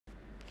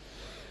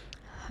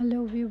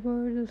Hello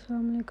viewers,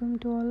 अस्सलाम वालेकुम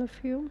to all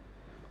of you.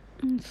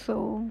 सो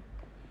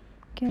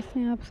कैसे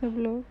हैं आप सब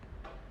लोग?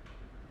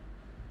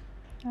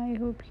 I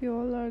hope you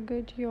all are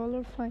good, you all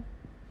are fine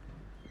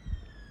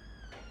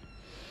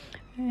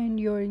and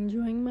you are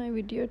enjoying my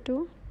video to.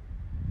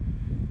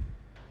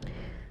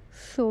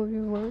 So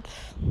viewers,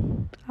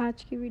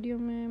 आज की वीडियो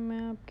में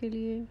मैं आपके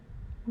लिए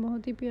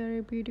बहुत ही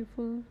प्यारे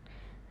beautiful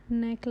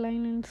neck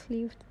line and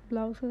sleeve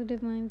blouse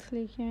designs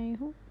लेके आई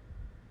हूँ।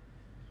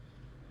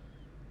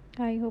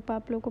 आई होप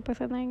आप लोगों को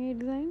पसंद आएंगे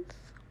designs.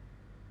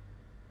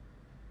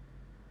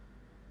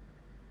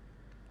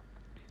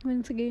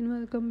 Once again,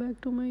 welcome back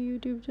to my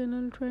YouTube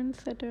channel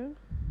Trendsetter.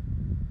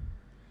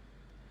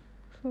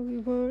 So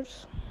viewers,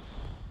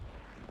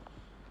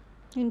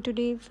 in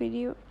today's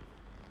video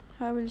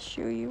I will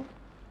show you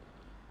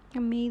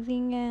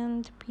amazing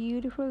and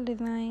beautiful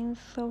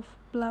designs of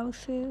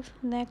blouses,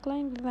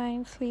 neckline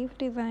design,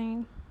 sleeve design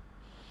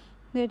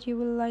that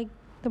you will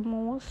like the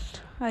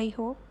most, I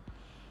hope.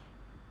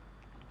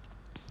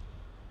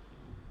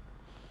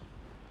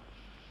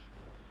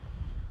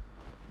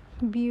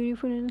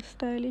 Beautiful and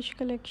stylish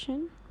collection,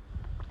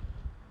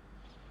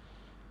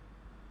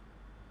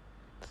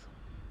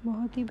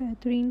 बहुत ही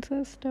बेहतरीन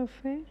सा stuff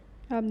है।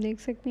 आप देख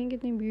सकते हैं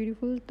कितनी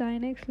beautiful tie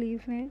नेक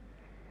sleeves हैं,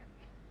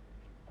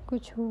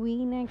 कुछ वी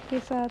नेक के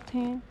साथ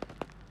हैं,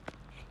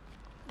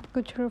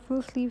 कुछ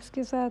रफल स्लीव्स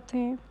के साथ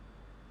हैं,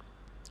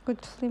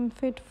 कुछ स्लिम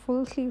फिट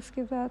फुल स्लीव्स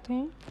के साथ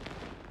हैं,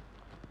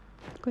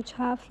 कुछ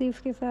हाफ स्लीव्स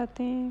के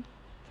साथ हैं।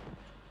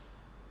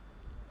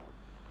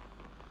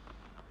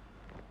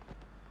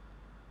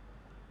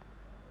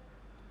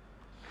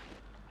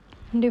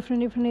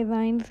 डिफरेंट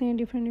डिज़ाइंस हैं,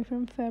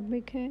 डिफरेंट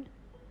फैब्रिक है।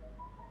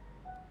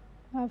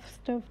 आप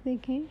स्टफ़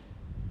देखें,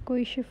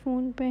 कोई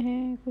शिफॉन पे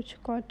हैं, कुछ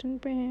कॉटन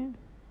पे हैं।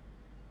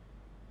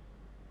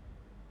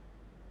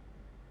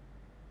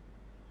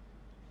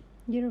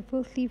 ये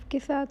रफल स्लीव के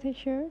साथ है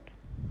शर्ट।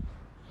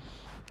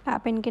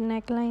 आप इनके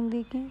नेक लाइन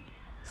देखें,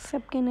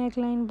 सबके नेक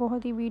लाइन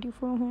बहुत ही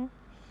ब्यूटीफुल हैं।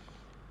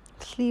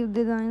 स्लीव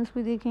डिज़ाइंस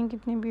भी देखें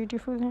कितने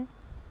ब्यूटीफुल हैं।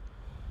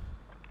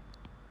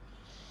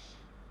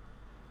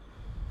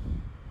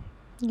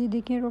 ये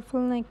देखिए रफल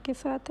नेक के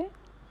साथ है,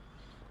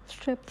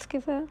 स्ट्रिप्स के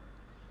साथ।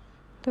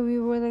 तो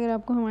व्यूअर्स, अगर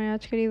आपको हमारे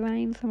आज के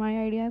डिज़ाइंस, हमारे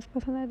आइडियाज़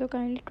पसंद आए तो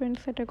काइंडली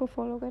ट्रेंडसेटर को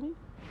फॉलो करें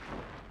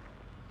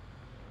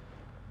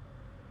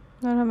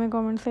और हमें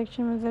कमेंट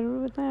सेक्शन में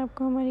ज़रूर बताएं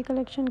आपको हमारी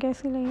कलेक्शन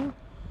कैसी लगी।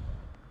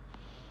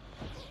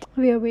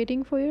 We are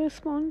waiting for your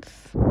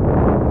response.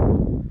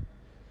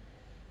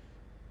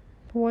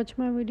 Watch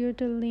my video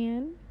till the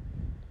end.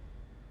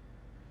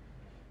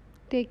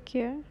 Take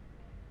care,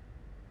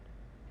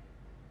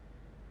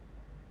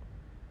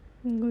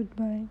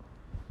 goodbye,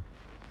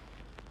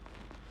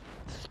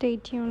 stay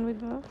tuned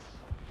with us.